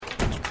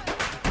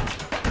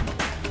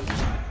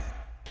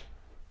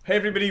Hey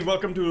everybody,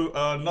 welcome to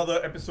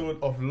another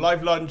episode of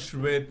Live Lunch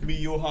with me,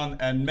 Johan,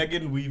 and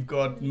Megan. We've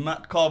got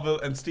Matt Carville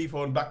and Steve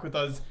Horn back with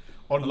us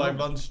on Live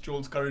Lunch.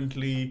 Joel's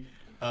currently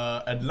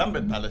at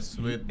Lambeth Palace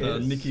with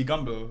Nikki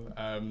Gumbel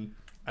and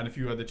a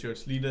few other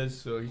church leaders.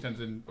 So he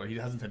sends in, well, he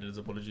hasn't sent in his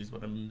apologies,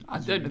 but I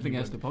don't think he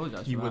has to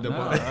apologise. He for would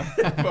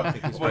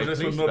that,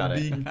 apologize for not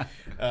being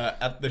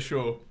at the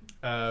show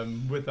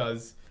with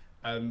us.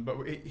 But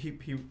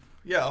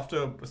yeah,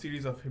 after a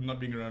series of him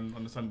not being around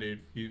on a Sunday,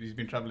 he's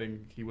been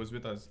traveling. He was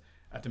with us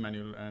at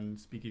Emmanuel and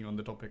speaking on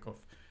the topic of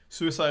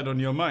suicide on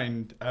your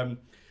mind.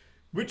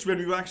 Which when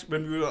we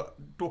were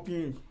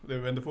talking,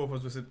 when the four of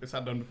us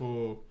sat down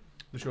before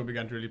the show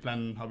began to really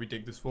plan how we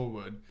take this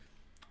forward,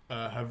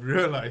 have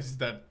realized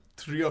that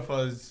three of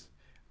us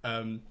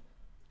on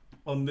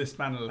this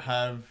panel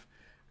have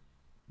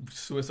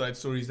suicide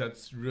stories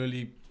that's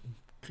really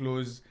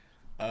close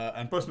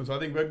and personal. So I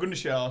think we're going to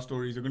share our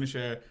stories. We're going to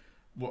share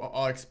what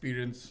our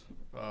experience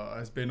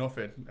has been of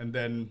it, and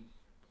then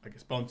I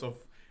guess bounce off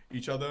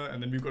each other.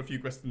 And then we've got a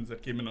few questions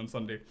that came in on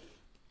Sunday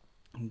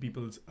on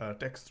people's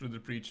texts through the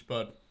preach.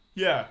 But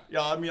yeah,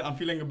 I mean, I'm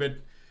feeling a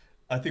bit.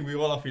 I think we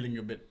all are feeling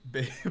a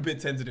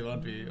bit sensitive,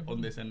 aren't we, on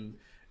this? And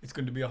it's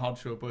going to be a hard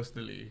show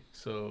personally.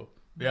 So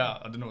yeah,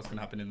 I don't know what's going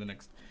to happen in the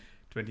next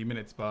 20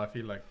 minutes, but I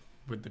feel like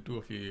with the two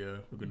of you here,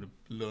 we're going to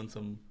learn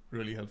some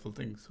really helpful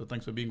things. So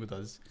thanks for being with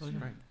us.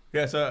 Right.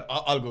 Yeah, so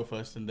I'll go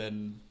first, and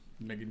then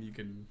Megan, you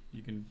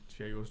can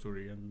share your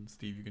story, and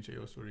Steve, you can share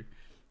your story.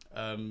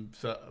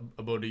 So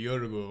about a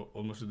year ago,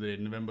 almost to the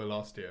day, November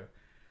last year,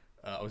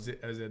 I was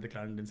at the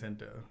Clarendon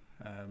Centre,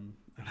 and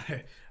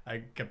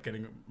I kept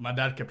getting, my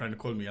dad kept trying to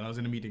call me, and I was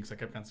in a meeting, so I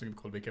kept answering the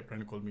call, but he kept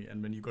trying to call me.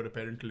 And when you got a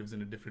parent who lives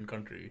in a different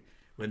country,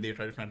 when they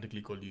try to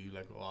frantically call you,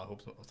 like, oh, I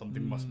hope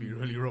something must be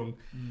really wrong.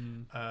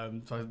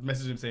 So I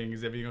messaged him saying,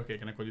 is everything okay?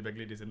 Can I call you back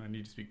later? He said, I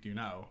need to speak to you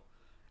now.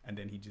 And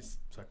then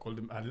so I called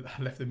him,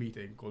 I left the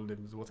meeting, called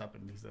him, so what's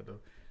happened? He said,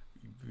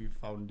 we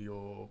found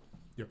your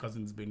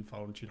cousin's been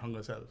found, she hung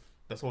herself.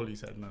 That's all he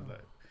said. And I was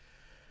like,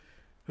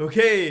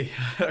 okay,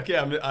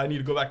 I need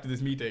to go back to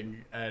this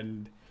meeting.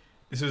 And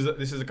this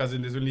is a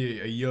cousin, there's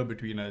only a year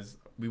between us.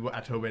 We were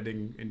at her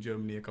wedding in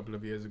Germany a couple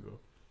of years ago.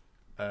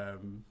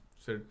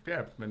 So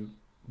yeah, when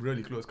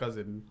really close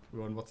cousin, we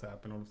were on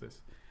WhatsApp and all of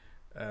this.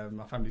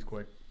 Our family's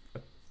quite a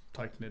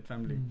tight-knit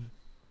family.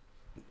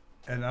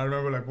 And I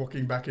remember like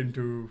walking back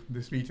into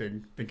this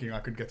meeting, thinking I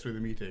could get through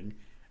the meeting,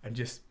 and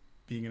just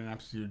being in an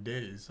absolute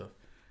daze of,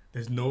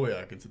 there's no way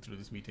I can sit through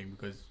this meeting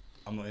because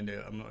I'm not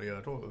here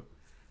at all.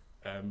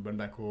 Went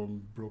back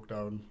home, broke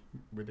down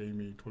with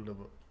Amy, told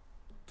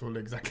her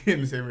exactly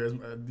in the same way as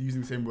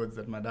using the same words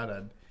that my dad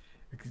had.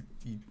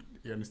 He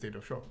in a state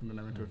of shock, and then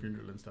I went to a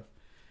funeral and stuff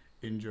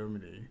in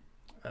Germany.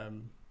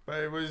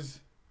 But it was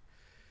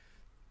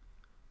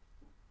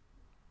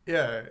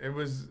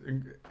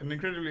an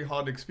incredibly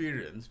hard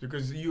experience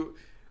because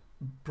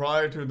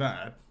prior to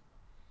that,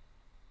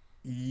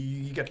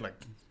 you get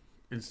like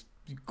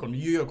you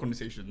hear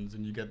conversations,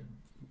 and you get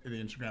the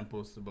Instagram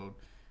posts about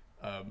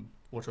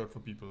watch out for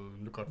people,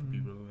 look out for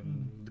people,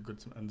 and the good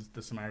and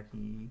the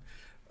Samaritan,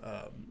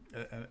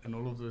 and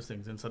all of those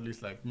things. And suddenly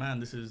it's like,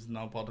 man, this is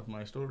now part of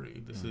my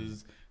story. This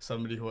is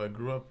somebody who I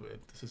grew up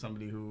with. This is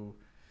somebody who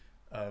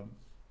I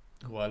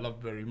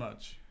loved very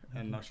much,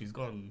 and now she's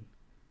gone.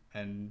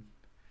 And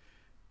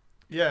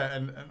yeah,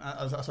 and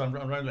so I'm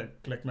trying to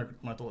like collect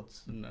my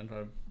thoughts and try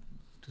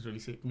to really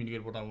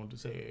communicate what I want to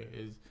say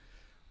is.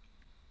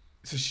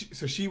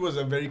 So she was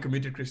a very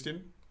committed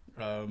Christian.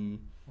 Wow.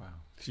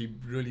 She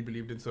really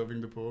believed in serving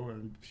the poor,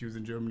 and she was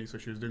in Germany, so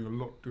she was doing a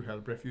lot to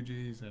help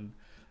refugees. And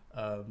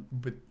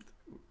but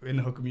in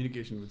her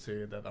communication would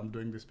say that I'm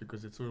doing this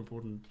because it's so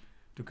important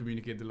to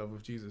communicate the love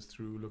of Jesus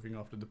through looking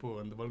after the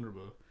poor and the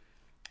vulnerable.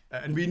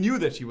 And we knew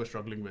that she was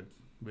struggling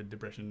with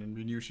depression, and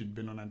we knew she'd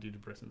been on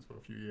antidepressants for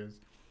a few years.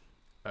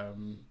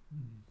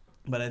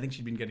 But I think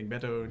she'd been getting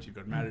better, and she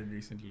got married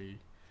recently.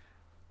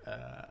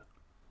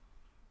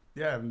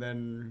 And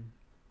then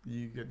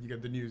you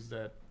get the news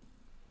that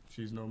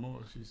she's no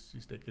more.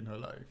 She's taken her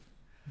life.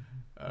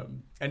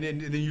 And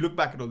then you look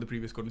back at all the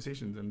previous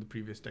conversations and the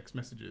previous text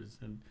messages,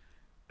 and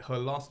her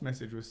last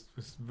message was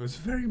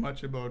very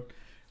much about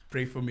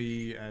pray for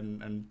me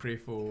and pray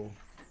for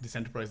this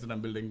enterprise that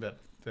I'm building that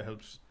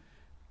helps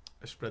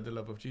spread the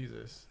love of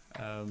Jesus.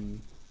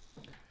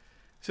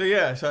 So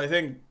I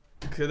think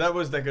that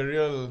was like a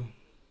real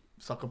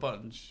sucker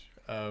punch.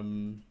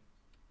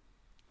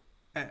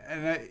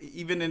 And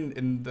even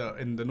in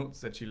the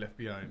notes that she left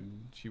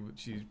behind,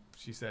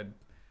 she said,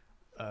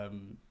 I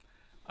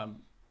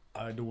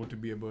don't want to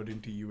be a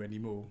burden to you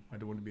anymore. I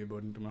don't want to be a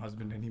burden to my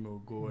husband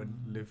anymore. Go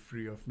and live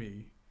free of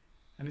me.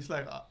 And it's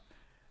like,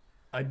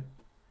 I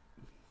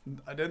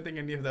don't think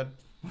any of that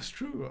was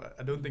true.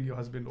 I don't think your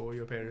husband or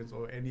your parents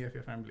or any of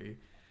your family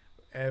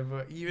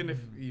ever, even if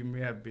you may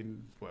have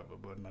been whatever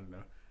burden, I don't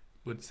know,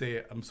 would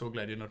say, I'm so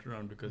glad you're not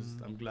around because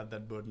I'm glad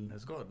that burden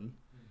has gone.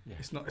 Yeah.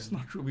 It's not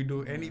true. We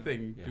do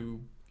anything to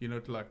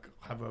like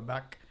have her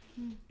back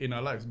in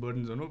our lives,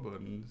 burdens or no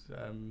burdens.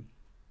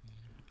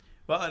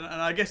 Well, and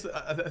I guess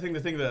I think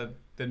the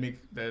thing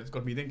that's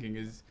got me thinking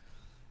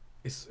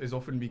is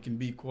often we can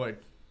be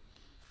quite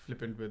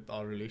flippant with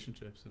our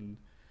relationships and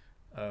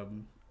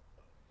um,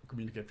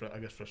 communicate, I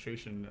guess,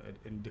 frustration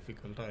in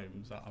difficult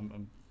times.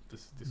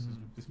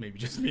 This may be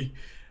just me,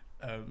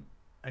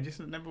 and just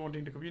never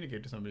wanting to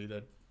communicate to somebody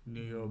that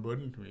you're a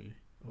burden to me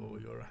or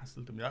you're a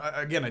hassle to me.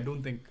 Again, I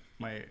don't think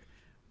my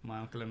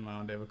uncle and my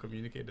aunt ever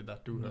communicated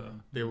that to her.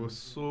 They were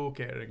so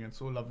caring and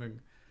so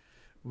loving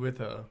with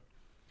her.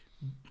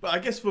 But I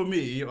guess for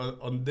me,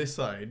 on this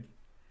side,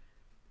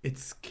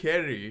 it's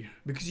scary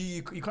because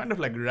you kind of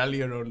like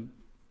rally around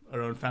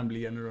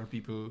family and around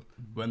people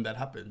when that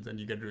happens, and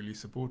you get really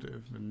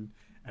supportive and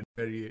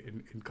very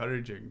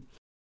encouraging,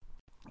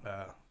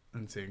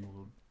 and saying,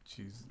 well,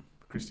 she's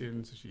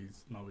Christian, so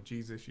she's now with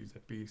Jesus, she's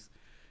at peace,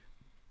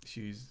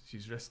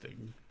 she's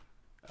resting,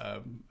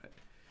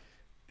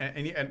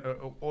 and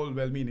all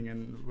well-meaning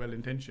and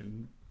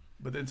well-intentioned.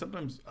 But then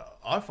sometimes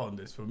I found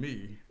this for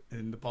me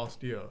in the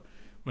past year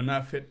when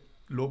I've hit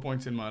low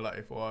points in my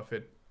life or I've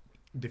hit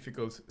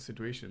difficult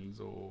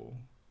situations or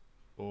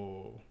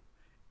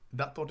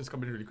that thought is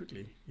coming really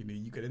quickly. You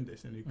get in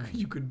this and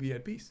you could be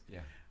at peace.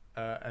 Yeah.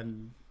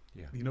 And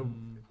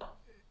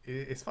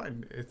it's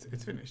fine.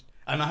 It's finished.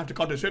 And I have to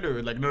counter straight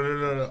away. Like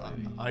no.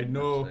 I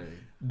know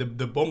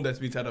the bomb that's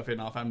been set off in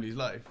our family's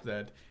life,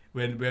 that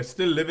when we're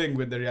still living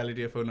with the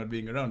reality of her not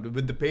being around,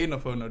 with the pain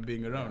of her not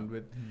being around,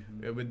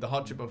 with the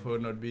hardship of her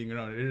not being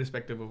around,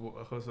 irrespective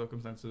of her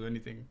circumstances or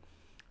anything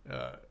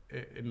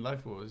in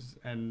life was.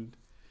 And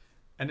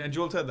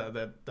Joel said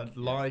that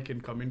lie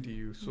can come into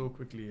you so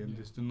quickly, and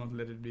just do not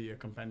let it be a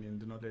companion.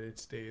 Do not let it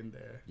stay in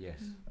there. Yes.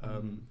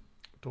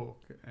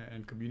 Talk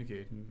and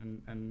communicate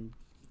and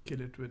kill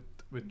it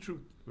with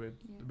truth,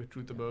 with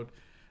truth about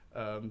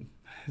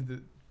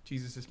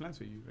Jesus' plans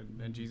for you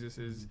and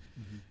Jesus'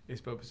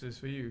 his purposes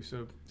for you.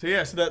 So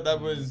that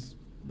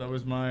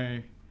was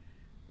my.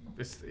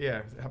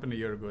 It happened a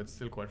year ago. It's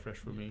still quite fresh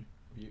for me.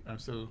 I'm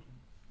still.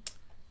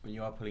 When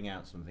you are pulling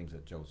out some things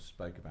that Joel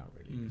spoke about,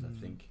 really, because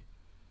I think,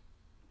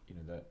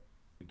 that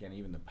again,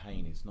 even the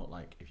pain, it's not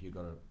like if you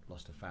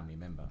lost a family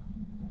member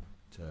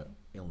to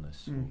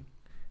illness,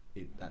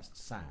 that's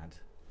sad,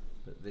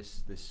 but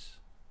this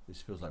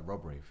feels like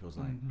robbery. It feels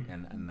like,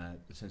 and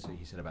essentially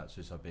he said about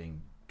suicide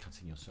being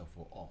cutting yourself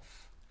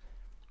off,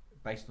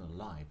 based on a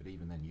lie, but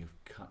even then you've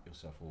cut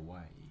yourself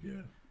away.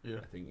 Yeah.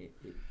 I think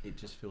it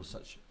just feels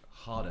such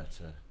harder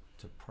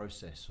to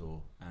process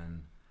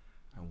and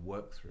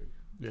work through.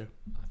 Yeah.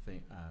 I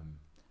think,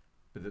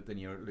 but then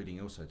you're alluding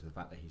also to the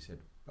fact that he said,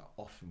 but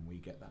often we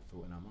get that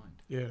thought in our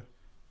mind. Yeah.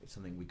 It's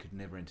something we could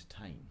never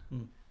entertain.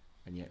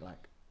 And yet,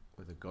 like,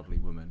 with a godly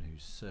woman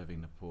who's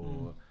serving the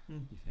poor,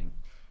 you think,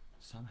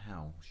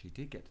 somehow she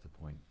did get to the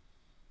point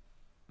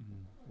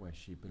where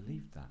she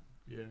believed that.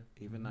 Yeah.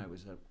 Even though it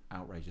was an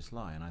outrageous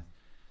lie. And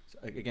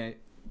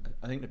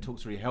I think the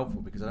talk's really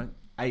helpful because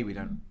we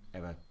don't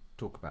ever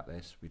talk about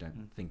this. We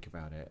don't think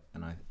about it.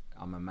 And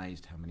I'm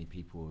amazed how many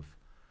people have,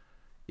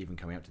 even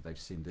coming up to, they've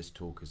seen this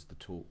talk as the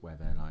talk where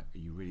they're like, are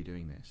you really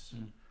doing this?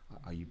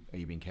 Are you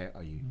being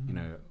careful? Are you,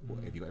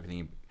 have you got everything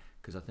in?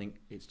 Because I think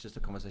it's just a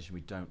conversation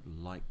we don't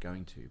like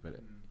going to. But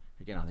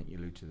again, I think you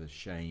allude to the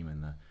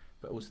shame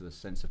but also the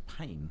sense of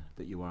pain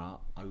that you are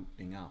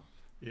opening up.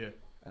 Yeah.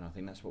 And I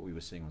think that's what we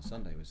were seeing on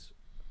Sunday, was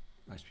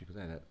most people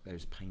there, that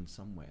there's pain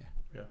somewhere.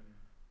 Yeah.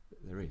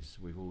 There is.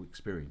 We've all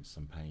experienced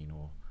some pain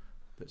or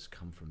that's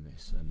come from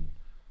this.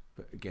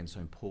 But again, so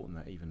important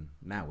that even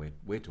now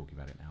we're talking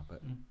about it now,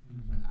 but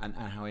and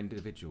how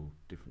individual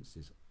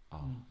differences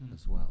are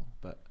as well.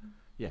 But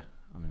yeah,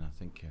 I mean, I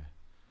think,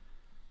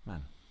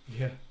 man.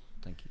 Yeah.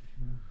 Thank you.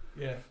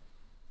 Yeah.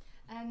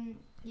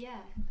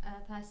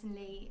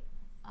 Personally,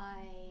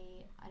 I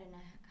don't know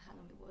how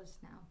long it was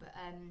now, but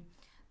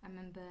I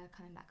remember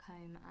coming back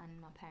home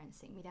and my parents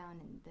sitting me down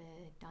in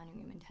the dining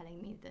room and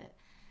telling me that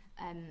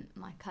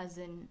my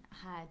cousin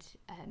had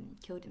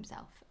killed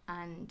himself,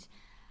 and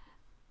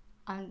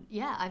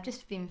I've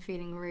just been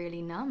feeling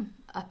really numb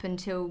up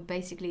until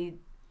basically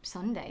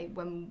Sunday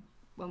when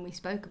we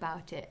spoke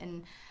about it,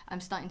 and I'm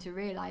starting to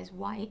realise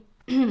why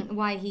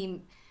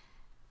he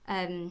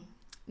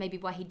maybe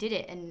why he did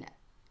it, and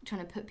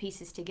trying to put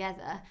pieces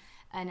together.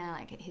 And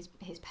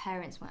his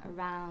parents went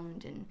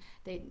around, and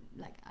they,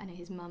 like, I know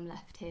his mum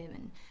left him,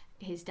 and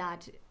his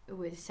dad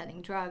was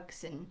selling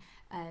drugs, and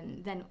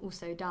then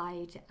also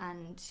died.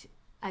 And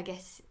I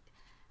guess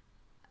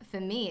for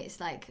me it's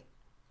like,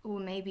 well,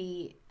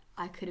 maybe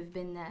I could have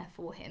been there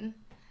for him,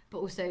 but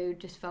also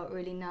just felt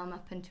really numb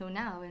up until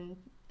now, and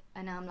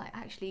now I'm like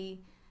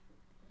actually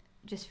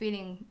just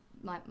feeling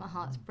like my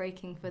heart's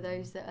breaking for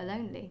those that are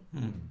lonely.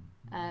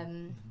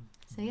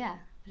 So yeah,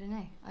 I don't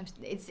know.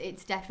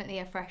 It's definitely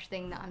a fresh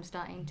thing that I'm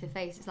starting to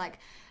face. It's like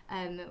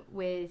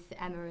with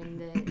Emma in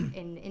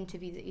the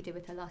interview that you did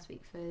with her last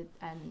week for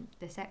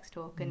the sex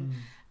talk,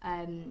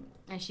 and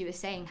she was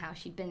saying how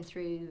she'd been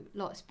through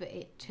lots, but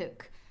it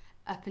took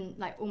up and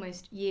like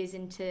almost years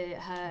into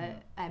her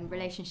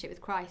relationship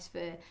with Christ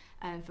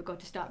for God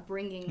to start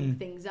bringing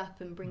things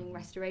up and bringing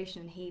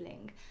restoration and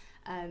healing.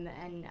 And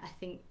I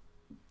think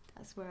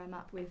that's where I'm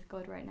at with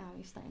God right now.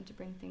 He's starting to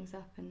bring things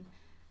up, and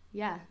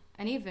yeah,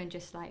 and even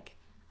just like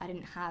I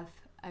didn't have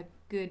a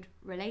good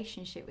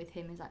relationship with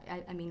him. Is like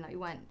I mean, like we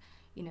weren't,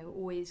 you know,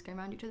 always going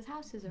around each other's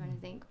houses or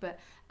anything, but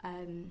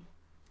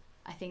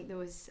I think there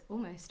was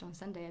almost on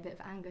Sunday a bit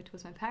of anger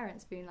towards my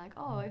parents, being like,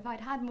 oh, if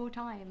I'd had more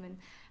time,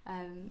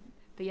 and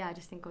but yeah, I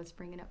just think God's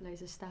bringing up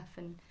loads of stuff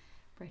and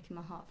breaking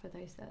my heart for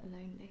those that are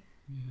lonely.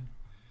 Yeah.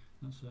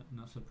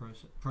 That's a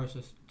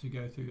process to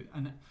go through,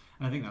 and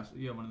I think that's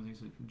one of the things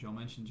that John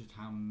mentioned, just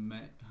how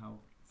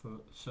for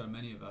so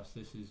many of us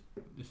this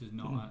is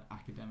not an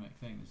academic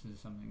thing. This is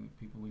something that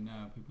people we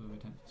know, people who have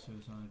attempted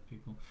suicide,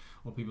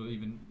 people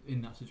even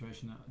in that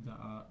situation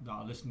that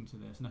are listening to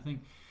this. And I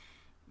think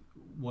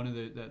one of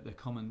the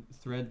common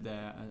thread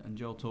there, and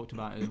Joel talked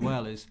about it as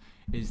well, is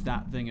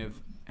that thing of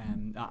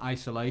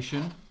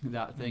isolation,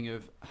 that thing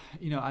of,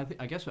 you know,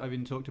 I guess I've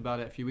even talked about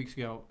it a few weeks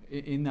ago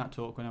in that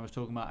talk when I was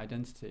talking about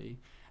identity,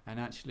 and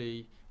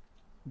actually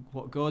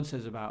what God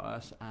says about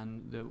us,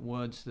 and the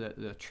words, that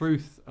the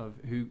truth of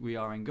who we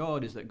are in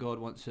God is that God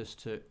wants us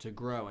to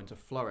grow and to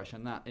flourish,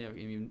 and that, you know,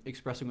 even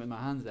expressing with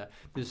my hands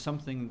there's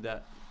something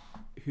that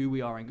who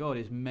we are in God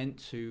is meant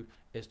to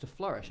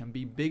flourish and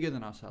be bigger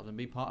than ourselves and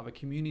be part of a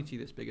community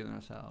that's bigger than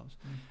ourselves.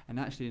 And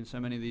actually in so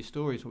many of these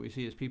stories what we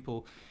see is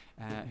people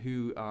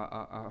who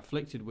are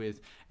afflicted with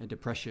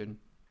depression.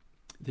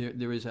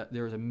 There is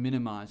a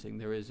minimizing,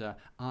 there is a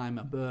I'm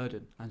a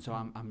burden, and so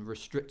I'm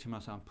restricting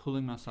myself, I'm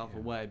pulling myself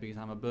away because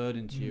I'm a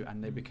burden to you,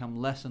 and they become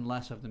less and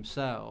less of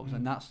themselves,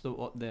 and that's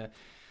what they're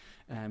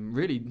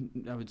really,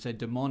 I would say,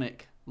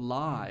 demonic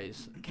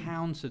lies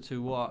counter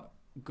to what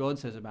God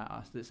says about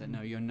us, that say,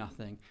 no, you're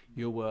nothing,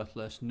 you're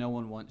worthless, no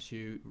one wants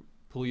you,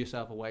 pull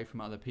yourself away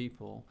from other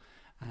people.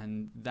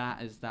 And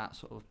that is that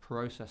sort of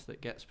process that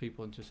gets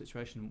people into a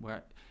situation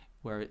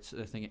where it's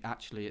the thing,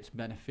 actually it's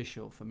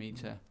beneficial for me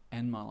to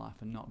end my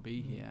life and not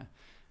be here,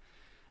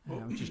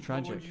 which is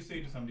tragic. What would you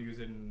say to somebody who's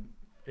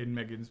in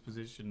Megan's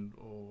position,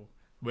 or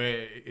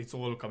where it's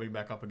all coming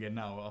back up again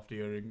now after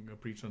hearing a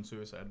preach on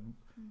suicide?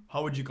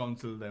 How would you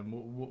counsel them?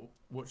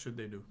 What should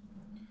they do?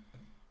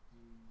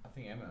 I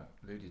think Emma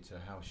alluded to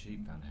how she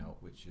found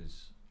help, which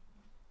is,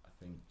 I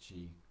think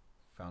she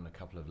found a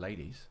couple of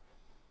ladies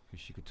who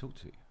she could talk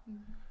to.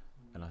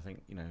 And I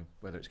think, you know,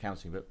 whether it's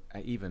counselling, but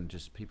even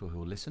just people who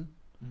will listen,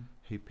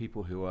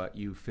 people who are,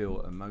 you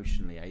feel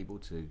emotionally able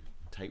to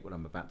take what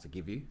I'm about to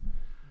give you.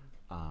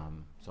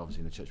 So obviously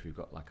in the church we've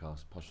got like our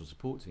pastoral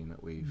support team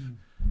that we've,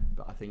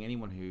 but I think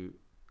anyone who,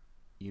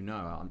 you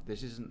know,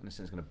 this isn't in a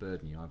sense going to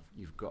burden you.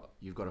 You've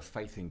got a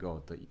faith in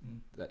God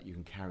that you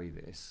can carry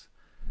this.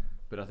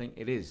 But I think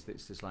it's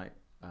just like,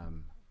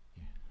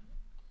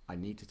 I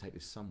need to take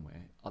this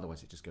somewhere,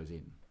 otherwise it just goes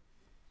in,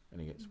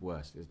 and it gets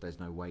worse. There's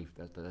no way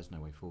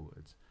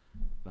forwards.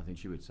 And I think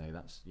she would say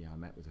I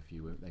met with a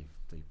few.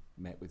 They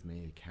met with me,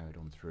 they carried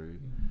on through,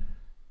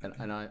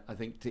 and I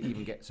think to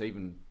even get, so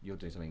even you're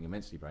doing something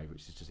immensely brave,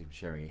 which is just even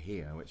sharing it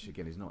here, which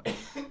again is not,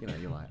 you know,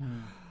 you're like,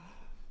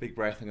 big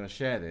breath, I'm going to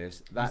share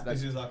this.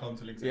 This is our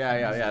counselling session.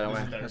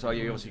 Yeah. That's why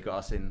you obviously got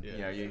us in.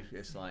 Yeah. You know,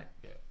 it's like.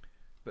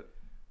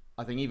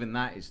 I think even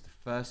that is the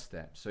first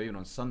step. So even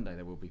on Sunday,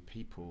 there will be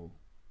people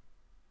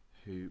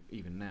who,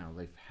 even now,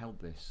 they've held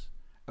this.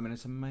 I mean,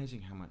 it's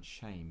amazing how much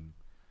shame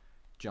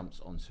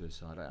jumps on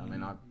suicide. I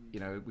mean,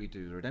 we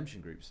do the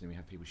redemption groups, and we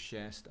have people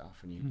share stuff,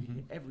 and you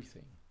hear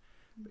everything.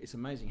 But it's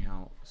amazing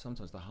how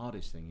sometimes the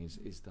hardest thing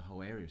is the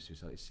whole area of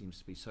suicide. It seems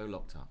to be so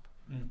locked up.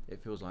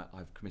 It feels like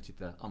I've committed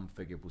the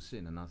unforgivable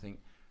sin, and I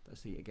think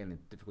that's the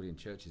difficulty in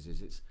churches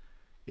is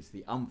it's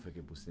the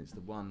unforgivable sin. It's the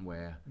one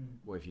where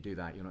if you do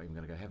that, you're not even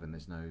going to go to heaven.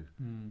 There's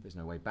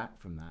no way back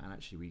from that. And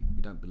actually,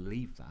 we don't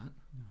believe that.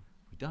 No.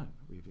 We don't.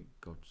 We think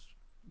God's,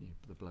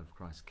 the blood of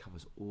Christ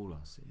covers all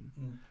our sin.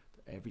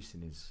 Every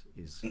sin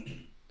is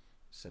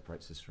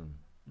separates us from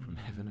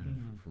heaven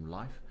and from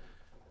life.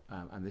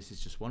 And this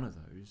is just one of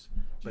those.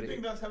 Do you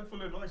think that's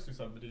helpful advice to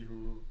somebody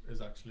who is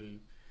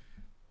actually?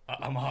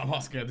 I'm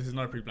asking. This is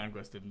not a pre-planned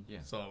question. Yeah.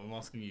 So I'm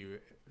asking you,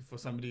 for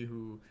somebody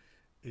who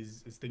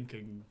is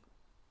thinking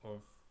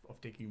of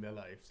taking their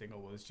life, saying, oh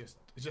well, it's just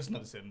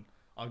another sin,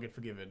 I'll get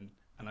forgiven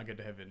and I'll get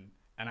to heaven,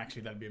 and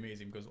actually that'd be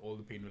amazing because all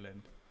the pain will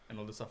end and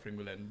all the suffering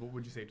will end. What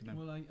would you say to them?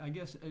 Well, I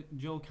guess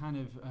Joel kind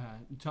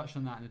of touched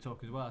on that in the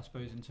talk as well, I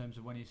suppose, in terms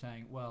of when he's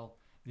saying, well,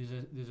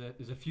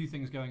 there's a few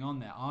things going on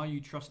there. Are you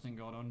trusting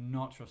God or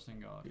not trusting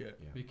God? Yeah.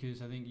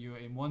 Because I think you're,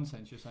 in one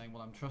sense, you're saying,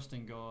 well, I'm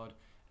trusting God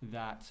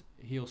that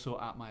He'll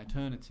sort out my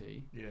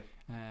eternity. Yeah.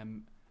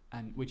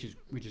 And which is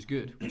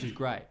good, which is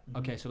great.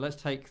 Okay, so let's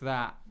take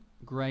that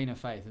grain of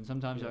faith, and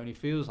sometimes it only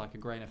feels like a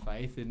grain of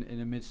faith in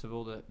the midst of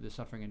all the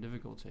suffering and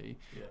difficulty.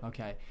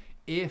 Okay,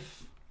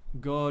 if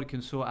God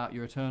can sort out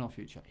your eternal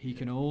future, He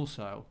can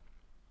also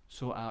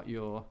sort out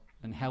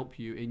and help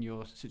you in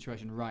your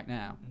situation right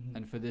now,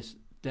 and for this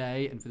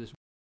day and for this.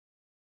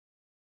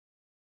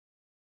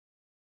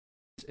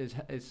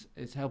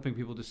 It's helping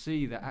people to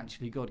see that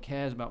actually God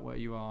cares about where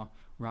you are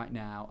right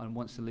now and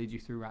wants to lead you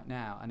through right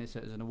now, and it's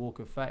a walk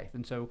of faith.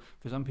 And so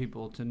for some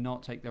people to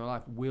not take their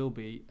life will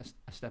be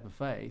a step of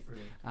faith.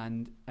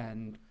 Brilliant.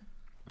 and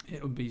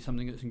it would be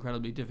something that's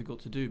incredibly difficult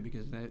to do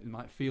because they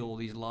might feel all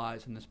these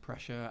lies and this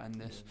pressure and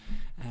this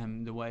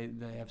the way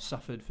they have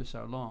suffered for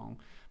so long.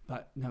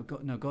 But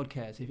God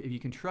cares. If you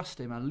can trust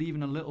him, and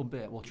even a little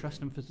bit, well,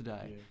 trust him for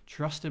today.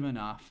 Trust him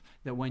enough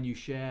that when you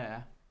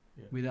share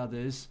with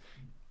others,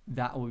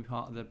 that will be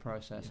part of the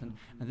process. And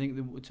I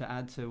think to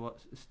add to what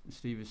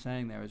Steve is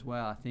saying there as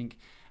well, I think,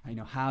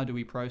 how do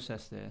we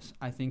process this?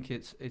 I think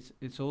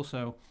it's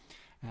also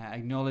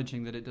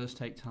acknowledging that it does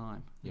take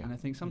time. And I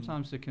think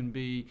sometimes there can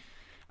be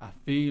a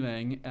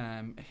feeling,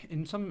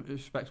 in some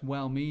respects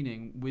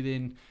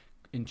well-meaning,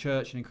 in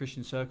church and in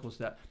Christian circles,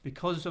 that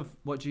because of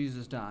what Jesus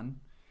has done,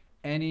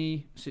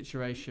 any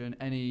situation,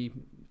 any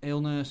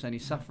illness, any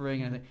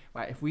suffering, anything,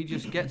 right, if we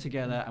just get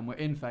together and we're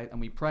in faith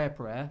and we pray a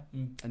prayer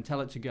and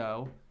tell it to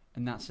go,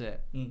 and that's it.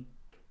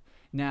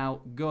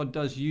 Now, God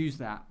does use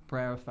that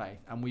prayer of faith,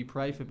 and we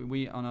pray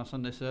on our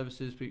Sunday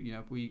services,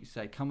 we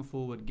say, come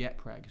forward, get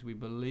prayer, because we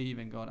believe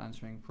in God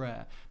answering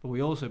prayer. But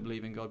we also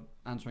believe in God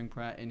answering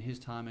prayer in his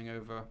timing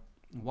over a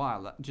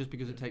while. Just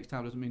because it takes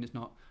time doesn't mean it's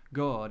not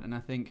God. And I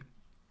think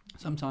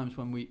sometimes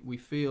when we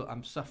feel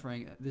I'm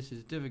suffering, this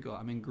is difficult,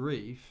 I'm in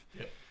grief,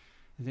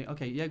 I think,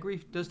 okay,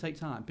 grief does take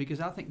time, because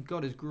I think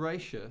God is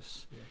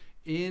gracious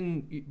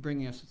in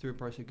bringing us through a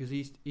process, because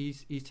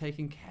he's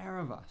taking care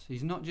of us.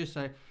 He's not just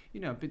saying,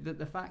 but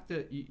the fact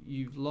that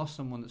you've lost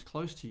someone that's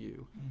close to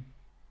you,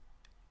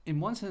 in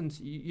one sense,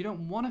 you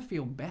don't want to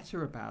feel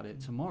better about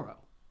it tomorrow.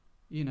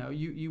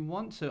 You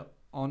want to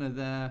honor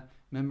their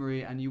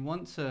memory, and you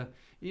want to,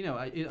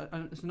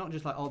 it's not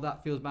just like, oh,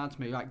 that feels bad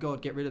to me, like,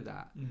 God, get rid of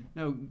that.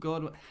 No,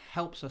 God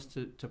helps us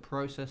to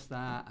process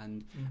that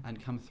and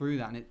come through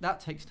that, and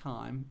that takes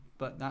time,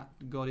 but that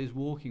God is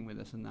walking with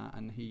us in that,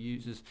 and he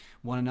uses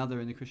one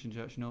another in the Christian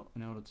church in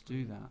order to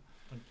do that.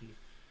 Thank you.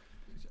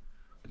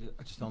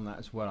 Just on that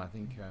as well, I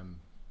think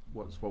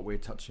what we're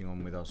touching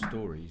on with our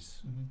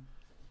stories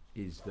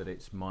is that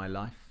it's my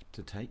life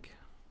to take,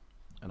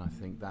 and I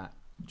think that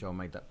Joel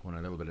made that point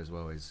a little bit as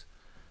well,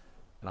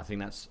 and I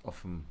think that's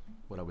often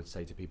what I would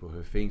say to people who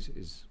are feeling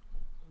is,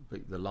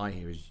 but the lie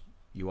here is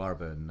you are a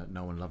burden, that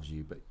no one loves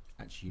you, but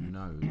actually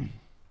know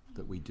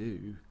that we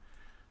do.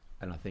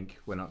 And I think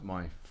when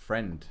my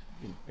friend,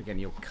 again,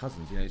 your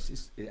cousins,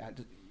 it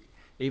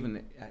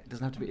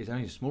doesn't have to be, it's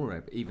only a small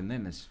area, but even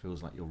then this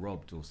feels like you're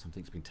robbed or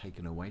something's been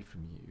taken away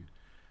from you,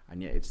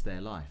 and yet it's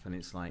their life, and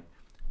it's like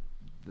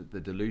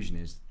the delusion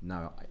is,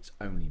 no, it's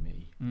only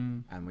me,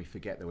 and we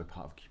forget that we're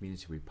part of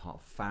community, we're part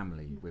of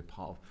family, we're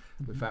part of,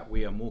 in fact,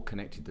 we are more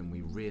connected than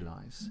we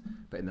realise,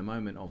 but in the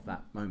moment of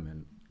that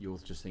moment, you're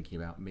just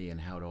thinking about me and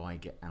how do I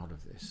get out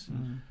of this,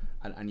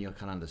 and you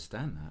can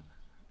understand that,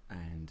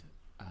 and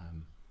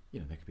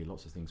there could be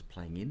lots of things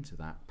playing into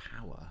that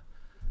power,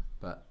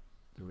 but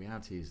the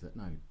reality is that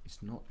no,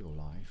 it's not your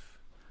life.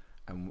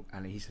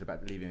 And he said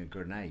about leaving a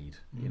grenade,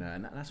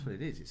 and that's what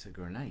it is. It's a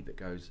grenade that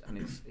goes, and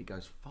it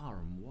goes far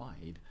and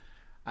wide.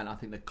 And I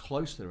think the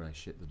closer the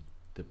relationship,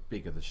 the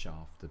bigger the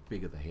shaft, the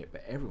bigger the hit.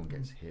 But everyone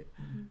gets hit.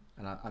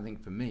 And I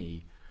think for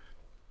me,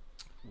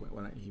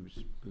 when he was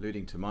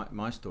alluding to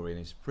my story in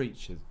his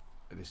preach,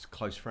 this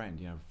close friend,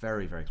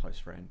 very, very close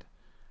friend,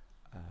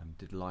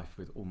 did life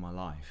with all my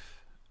life.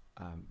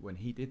 When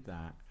he did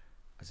that,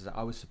 as I said,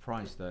 I was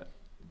surprised that.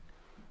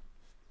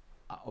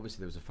 Obviously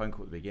there was a phone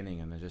call at the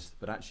beginning,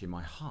 but actually in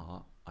my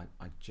heart,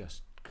 I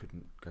just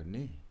couldn't go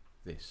near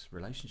this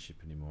relationship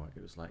anymore.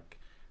 It was like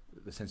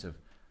the sense of,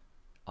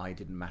 I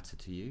didn't matter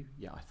to you.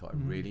 Yeah, I thought I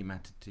really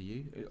mattered to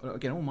you.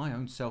 Again, all my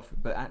own self,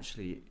 but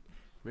actually,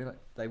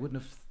 they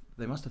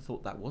must have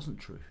thought that wasn't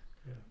true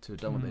to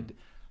have done what they did.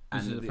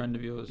 This is a friend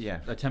of yours.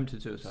 Yeah,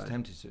 attempted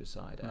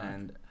suicide. Right.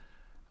 And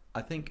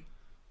I think,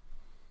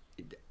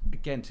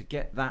 again, to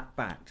get that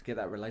back, to get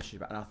that relationship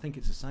back, and I think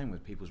it's the same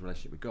with people's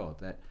relationship with God,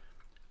 that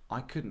I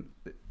couldn't,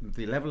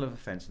 the level of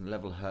offence and the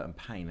level of hurt and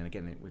pain, and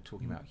again, we're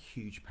talking about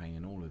huge pain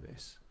in all of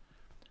this,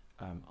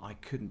 I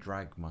couldn't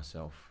drag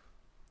myself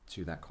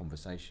to that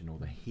conversation or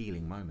the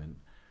healing moment.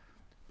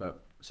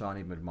 But so I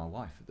needed, my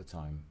wife at the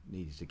time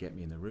needed to get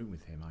me in the room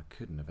with him. I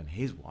couldn't have, and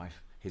his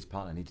wife, his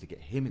partner, needed to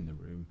get him in the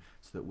room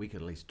so that we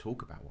could at least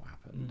talk about what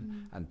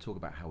happened and talk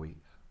about how we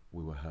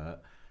were hurt.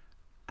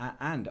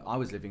 And I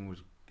was living with,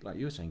 like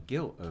you were saying,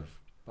 guilt of,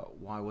 but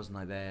why wasn't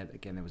I there?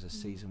 Again, there was a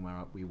season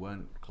where we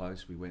weren't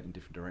close, we went in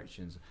different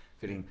directions,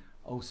 feeling,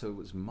 oh, so it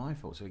was my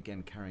fault. So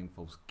again, carrying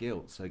false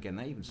guilt. So again,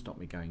 that even stopped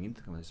me going into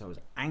the conversation. So I was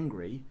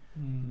angry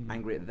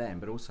at them,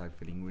 but also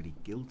feeling really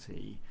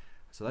guilty.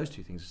 So those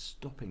two things are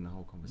stopping the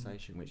whole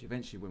conversation, which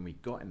eventually when we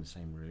got in the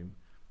same room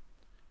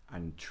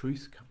and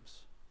truth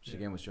comes, which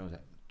again was John said,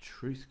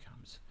 truth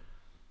comes,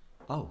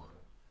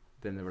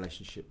 then the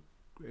relationship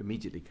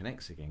immediately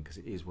connects again, because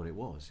it is what it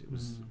was. It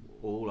was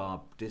all our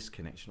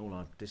disconnection, all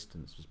our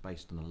distance was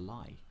based on a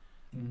lie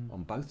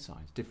on both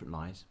sides, different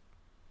lies,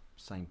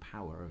 same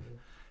power of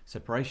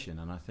separation.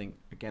 And I think,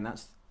 again,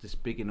 that's this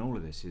big in all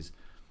of this is,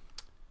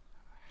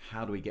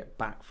 how do we get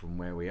back from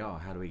where we are?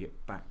 How do we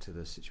get back to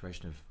the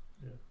situation of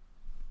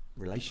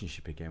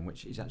relationship again,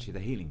 which is actually the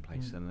healing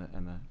place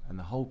and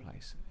the whole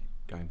place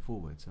going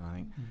forwards? And I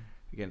think,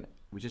 again,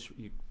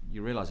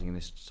 you're realizing in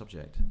this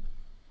subject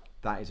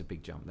that is a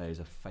big jump. There is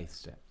a faith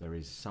step. There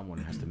is someone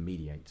who has to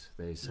mediate.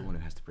 There is someone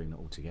who has to bring it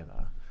all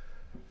together.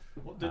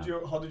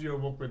 How did your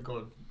walk with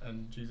God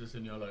and Jesus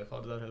in your life?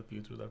 How did that help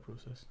you through that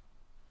process?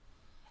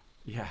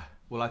 Yeah.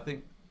 Well, I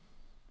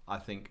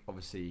think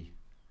obviously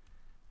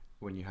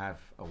when you have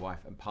a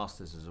wife and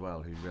pastors as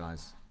well who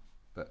realise,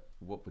 but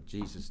what would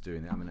Jesus do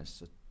in it? I mean,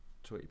 it's a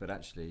tweet, but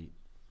actually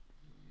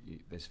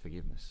there's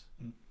forgiveness.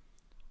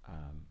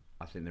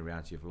 I think the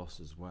reality of loss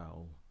as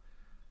well.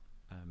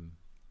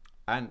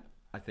 And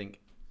I think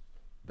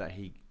that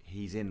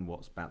he's in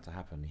what's about to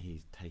happen.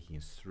 He's taking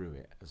us through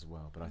it as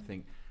well. But I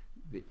think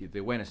the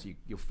awareness,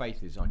 your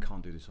faith is, I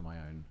can't do this on my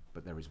own,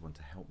 but there is one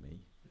to help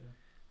me. Yeah.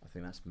 I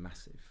think that's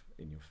massive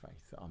in your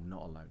faith, that I'm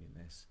not alone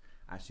in this.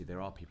 Actually,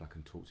 there are people I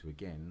can talk to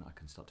again. I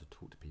can start to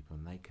talk to people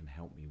and they can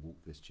help me walk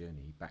this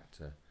journey back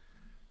to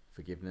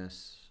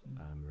forgiveness,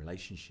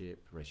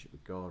 relationship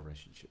with God,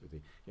 relationship with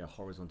the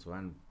horizontal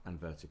and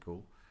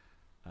vertical.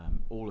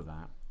 All of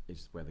that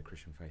is where the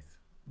Christian faith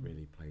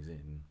really plays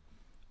in.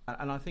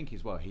 And I think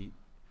as well, he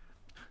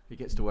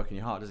gets to work in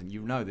your heart, doesn't he?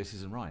 You know, this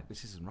isn't right.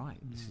 This isn't right.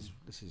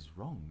 This is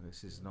wrong.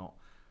 This is not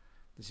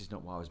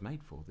what I was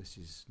made for. This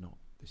is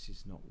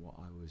not what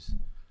I was.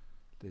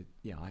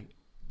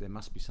 There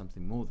must be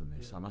something more than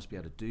this. I must be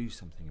able to do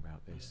something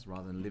about this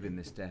rather than live in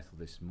this death or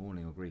this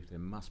mourning or grief. There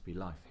must be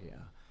life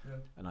here. Yeah.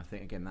 And I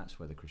think again that's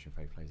where the Christian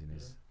faith plays in.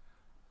 Is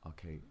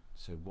okay.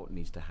 So what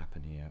needs to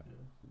happen here?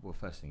 Yeah. Well,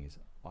 first thing is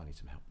I need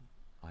some help.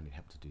 I need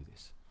help to do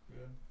this.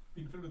 Yeah.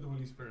 Being filled with the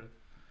Holy Spirit.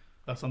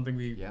 That's something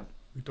we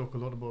talk a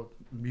lot about.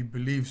 We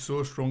believe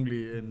so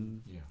strongly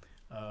in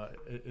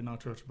our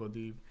church about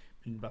the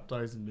being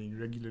baptized and being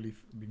regularly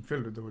being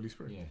filled with the Holy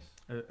Spirit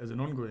as an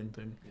ongoing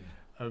thing.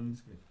 Yeah.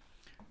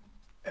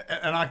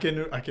 And I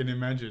can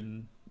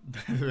imagine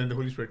when the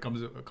Holy Spirit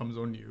comes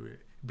on you,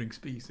 it brings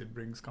peace, it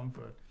brings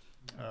comfort,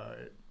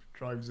 it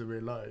drives away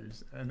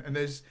lies, and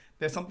there's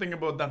something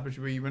about that which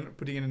we're not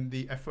putting in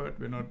the effort.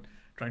 We're not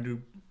trying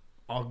to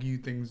argue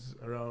things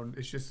around.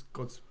 It's just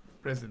God's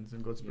presence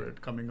and God's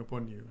Spirit coming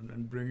upon you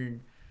and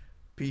bringing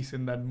peace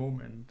in that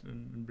moment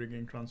and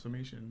bringing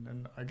transformation.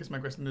 And I guess my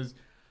question is,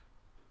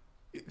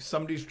 if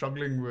somebody's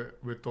struggling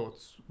with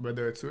thoughts,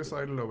 whether it's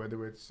suicidal or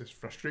whether it's just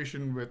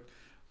frustration with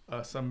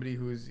somebody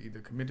who's either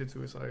committed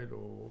suicide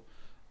or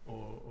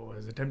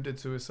has attempted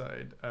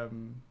suicide,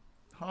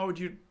 how would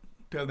you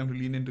tell them to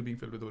lean into being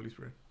filled with the Holy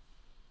Spirit?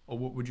 Or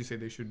what would you say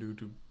they should do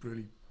to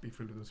really be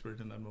filled with the Spirit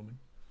in that moment?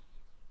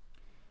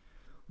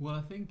 Well,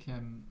 I think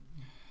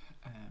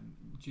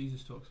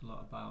Jesus talks a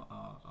lot about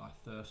our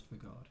thirst for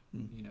God.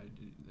 You know,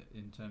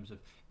 in terms of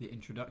the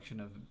introduction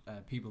of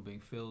people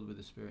being filled with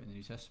the Spirit in the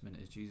New Testament,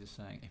 is Jesus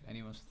saying, if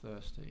anyone's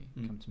thirsty,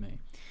 come to me.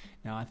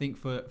 Now, I think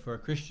for a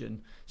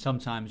Christian,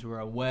 sometimes we're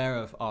aware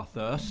of our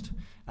thirst,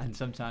 and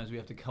sometimes we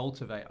have to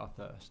cultivate our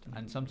thirst.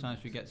 And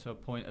sometimes we get to a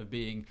point of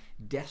being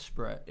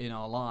desperate in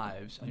our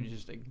lives, and you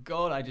just think,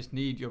 God, I just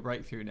need your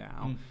breakthrough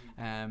now.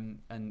 And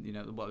you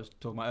know, what I was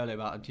talking about earlier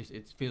about,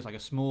 it feels like a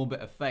small bit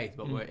of faith,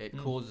 but where it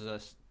causes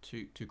us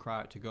to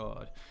cry out to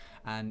God.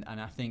 And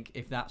I think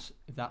if that's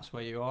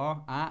where you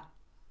are at,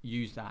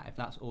 use that. If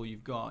that's all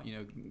you've got, you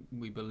know,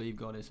 we believe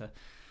God is a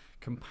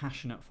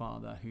compassionate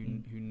Father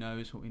who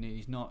knows what we need.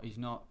 He's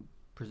not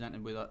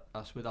presented with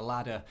us with a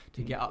ladder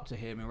to get up to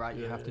him and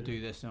you have to do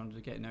this in order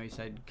to get. No, he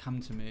said,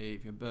 come to me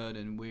if you're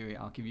burdened and weary,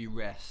 I'll give you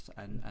rest.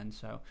 And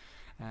so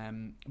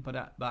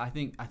but I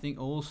think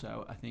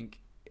also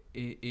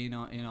in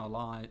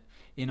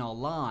our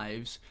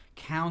lives,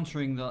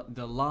 countering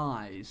the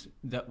lies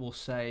that will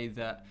say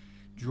that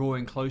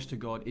drawing close to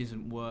God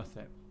isn't worth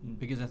it,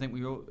 because I think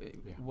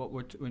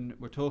when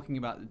we're talking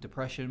about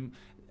depression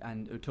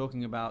and we're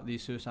talking about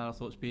these suicidal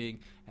thoughts being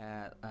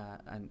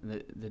and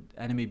the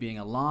enemy being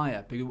a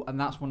liar, and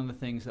that's one of the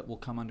things that will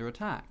come under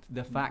attack.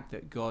 The fact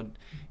that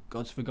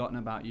God's forgotten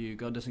about you,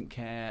 God doesn't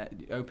care,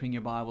 opening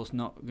your Bible's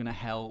not going to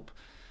help.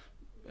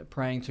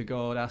 Praying to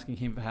God, asking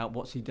him for help,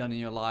 what's he done in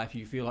your life,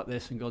 you feel like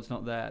this and God's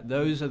not there.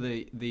 Those are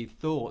the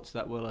thoughts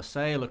that will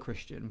assail a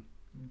Christian.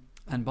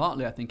 And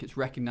partly I think it's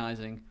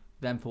recognizing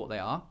them for what they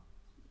are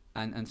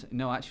and say,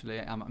 no,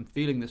 actually I'm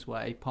feeling this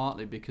way,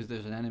 partly because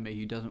there's an enemy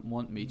who doesn't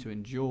want me to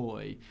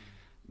enjoy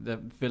the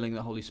filling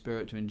the Holy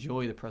Spirit, to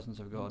enjoy the presence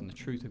of God and the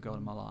truth of God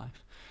in my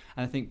life.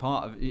 And I think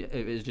part of it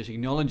is just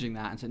acknowledging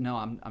that and saying, no,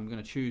 I'm going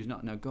to choose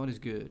not. No, God is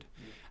good,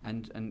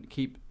 and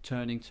keep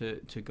turning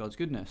to God's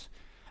goodness.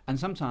 And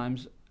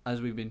sometimes,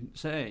 as we've been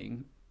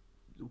saying,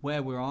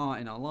 where we are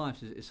in our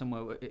lives is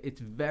somewhere where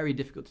it's very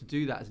difficult to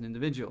do that as an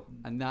individual.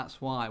 And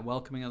that's why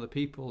welcoming other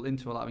people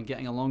into our life and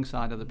getting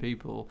alongside other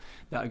people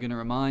that are going to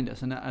remind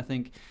us. And I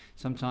think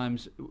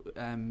sometimes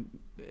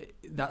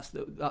that's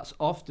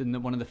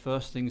often one of the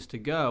first things to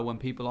go when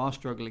people are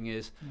struggling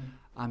is,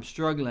 I'm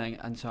struggling,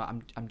 and so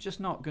I'm just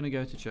not going to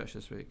go to church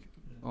this week.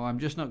 Or I'm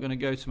just not going to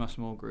go to my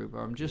small group.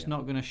 Or I'm just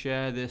not going to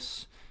share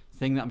this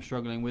thing that I'm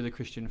struggling with a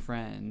Christian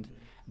friend.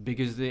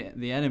 Because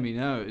the enemy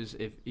knows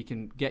if he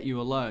can get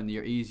you alone,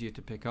 you're easier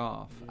to pick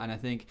off. And I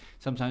think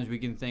sometimes we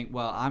can think,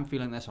 well, I'm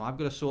feeling this, so I've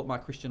got to sort my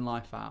Christian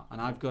life out,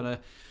 and I've got to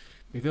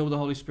be filled with the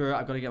Holy Spirit.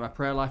 I've got to get my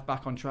prayer life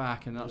back on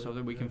track, and that sort of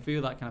thing. We can Yeah.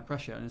 feel that kind of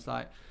pressure, and it's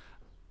like,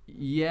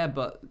 yeah,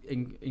 but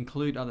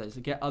include others.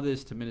 Get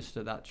others to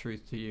minister that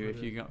truth to you if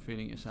Brilliant. you're not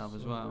feeling it yourself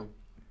as So well. good.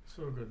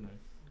 So good,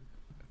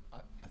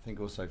 mate. I think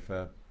also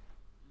for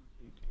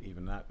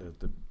even that,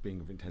 the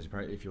being of intensive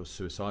prayer, if you're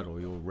suicidal,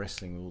 you're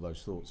wrestling with all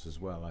those thoughts as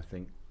well. I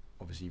think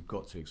obviously you've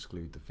got to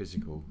exclude the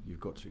physical, you've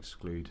got to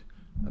exclude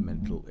a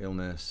mental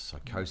illness,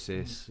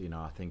 psychosis. You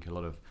know, I think a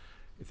lot of,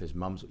 if there's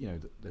mums, you know,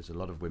 there's a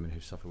lot of women who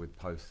suffer with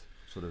post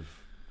sort of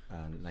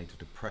natal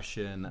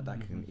depression,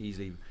 that can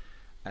easily,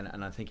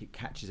 and I think it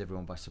catches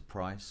everyone by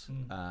surprise.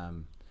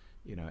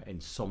 You know,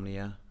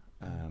 insomnia,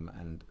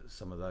 and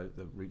some of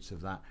the roots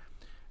of that.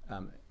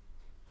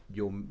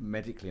 You're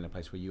medically in a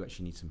place where you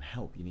actually need some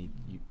help. You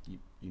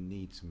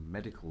need some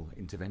medical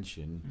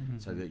intervention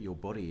so that your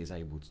body is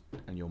able to,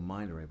 and your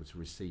mind are able to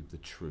receive the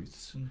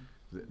truths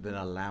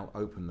that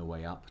open the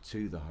way up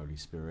to the Holy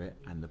Spirit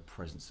and the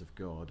presence of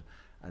God.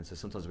 And so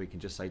sometimes we can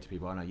just say to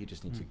people, "Oh no, you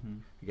just need to."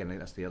 Again,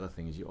 that's the other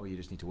thing is, you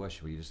just need to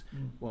worship. Or you just,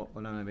 well,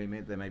 no, maybe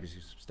there may be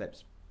some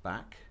steps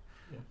back.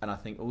 Yeah. And I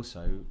think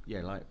also,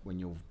 like when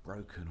you're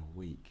broken or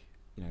weak,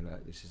 you know,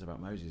 like this is about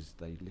Moses.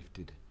 They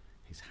lifted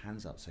his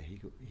hands up, so he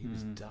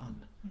was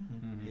done.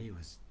 He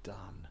was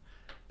done.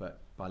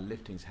 But by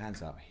lifting his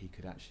hands up, he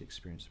could actually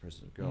experience the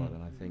presence of God.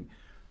 And I think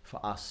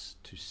for us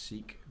to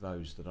seek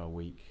those that are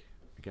weak,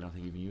 again, I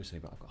think even you say,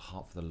 but I've got a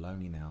heart for the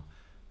lonely now.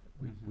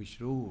 We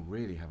should all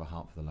really have a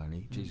heart for the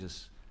lonely.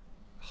 Jesus'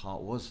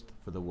 heart was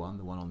for the one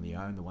on the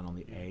own, the one on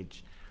the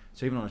edge.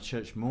 So even on a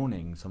church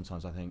morning,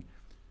 sometimes I think,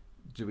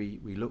 do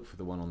we look for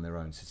the one on their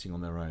own, sitting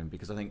on their own?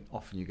 Because I think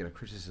often you get a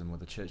criticism where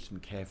the church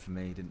didn't care for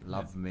me, didn't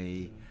love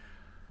me.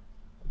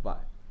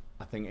 But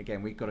I think,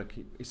 again, we've got to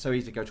keep, it's so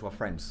easy to go to our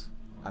friends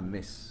and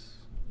miss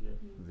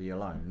the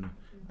alone.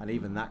 And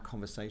even that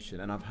conversation,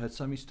 and I've heard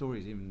so many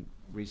stories even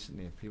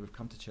recently of people who've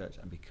come to church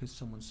and because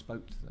someone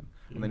spoke to them,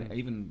 I mean,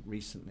 even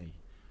recently,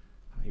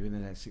 even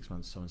in the next 6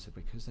 months, someone said,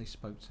 because they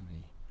spoke to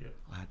me,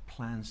 I had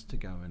plans to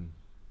go and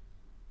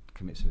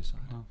commit suicide.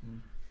 Wow.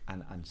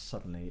 And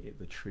suddenly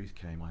the truth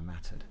came, I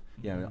mattered.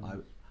 You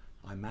know,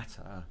 I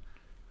matter.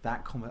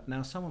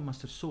 Now someone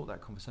must have sought that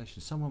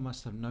conversation. Someone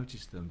must have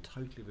noticed them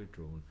totally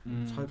withdrawn,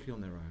 totally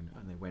on their own,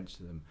 and they went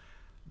to them.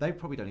 They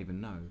probably don't even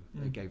know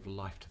they gave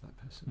life to that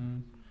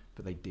person,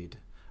 but they did.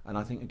 And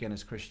I think, again,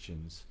 as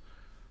Christians,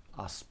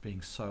 us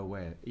being so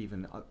aware,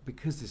 even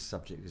because this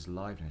subject is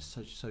live now,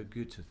 it's so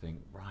good to think,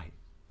 right,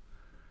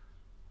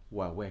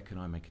 well, where can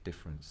I make a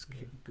difference?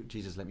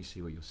 Jesus, let me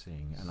see what you're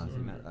seeing. And I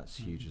think that's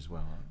huge as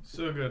well.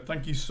 So good.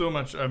 Thank you so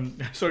much.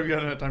 Sorry we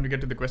haven't had time to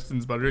get to the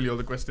questions, but really all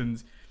the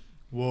questions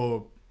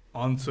were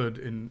answered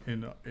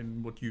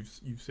in what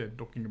you've said,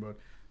 talking about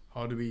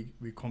how do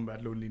we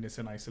combat loneliness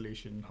and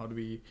isolation, how do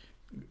we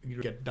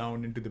get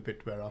down into the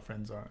pit where our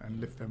friends are and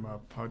lift them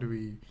up, how do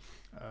we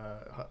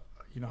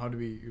how do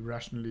we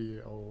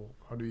rationally, or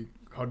how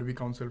do we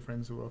counsel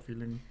friends who are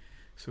feeling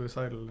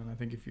suicidal? And I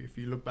think if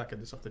you look back at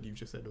the stuff that you've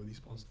just said over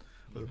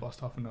the past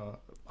half an hour,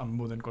 I'm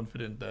more than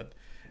confident that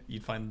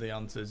you'd find the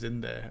answers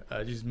in there.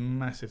 Just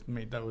massive,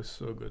 mate, that was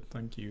so good.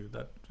 Thank you.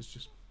 That was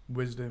just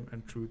wisdom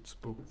and truth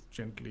spoke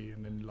gently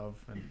and in love,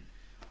 and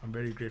I'm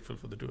very grateful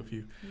for the two of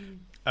you.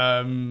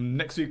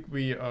 Next week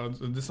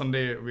this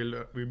Sunday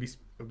we'll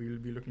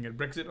be looking at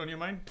Brexit on your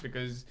mind,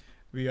 because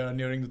we are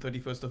nearing the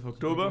 31st of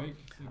October,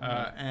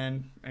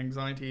 and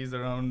anxieties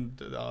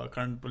around our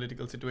current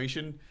political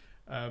situation.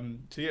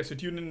 So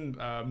tune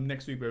in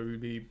next week, where we'll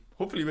be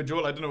hopefully with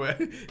Joel. I don't know where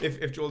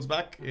if Joel's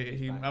back.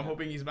 I'm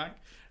hoping he's back,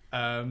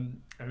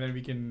 and then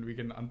we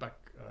can unpack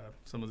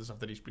some of the stuff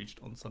that he's preached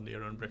on Sunday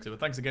around Brexit. But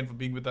thanks again for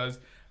being with us.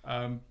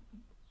 I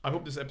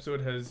hope this episode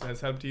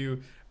has helped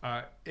you.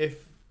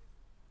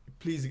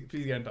 Please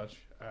get in touch.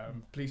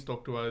 Please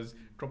talk to us.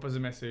 Drop us a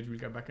message. We'll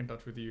get back in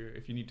touch with you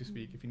if you need to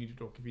speak, if you need to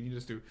talk, if you need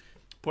us to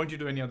point you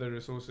to any other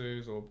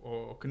resources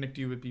or connect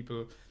you with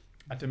people.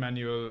 At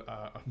Emmanuel,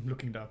 I'm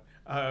looking down.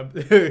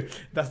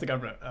 That's the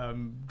camera.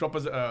 Drop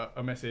us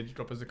a message.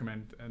 Drop us a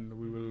comment, and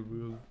we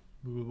will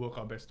work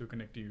our best to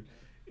connect you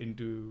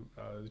into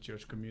the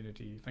church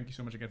community. Thank you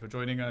so much again for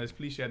joining us.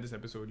 Please share this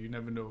episode. You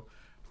never know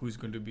whose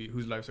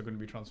lives are going to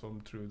be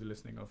transformed through the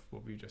listening of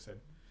what we just said.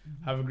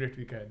 Have a great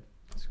weekend.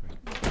 That's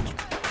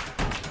great.